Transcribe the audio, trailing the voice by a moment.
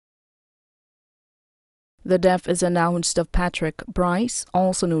The death is announced of Patrick Brice,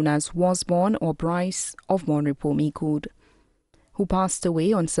 also known as Wasborn or Brice of Monrepo, Micoud, who passed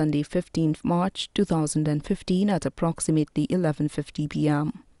away on Sunday 15th March 2015 at approximately 11:50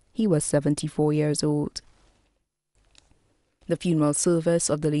 p.m. He was 74 years old. The funeral service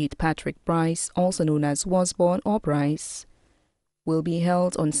of the late Patrick Brice, also known as Wasborn or Brice, will be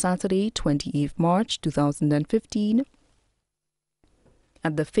held on Saturday 28th March 2015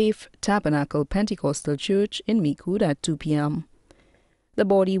 at the Faith Tabernacle Pentecostal Church in Micoud at 2 p.m. The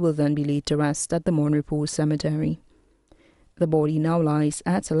body will then be laid to rest at the Monrepo Cemetery. The body now lies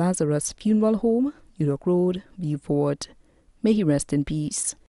at Lazarus Funeral Home, York Road, Beaufort. May he rest in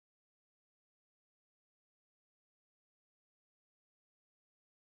peace.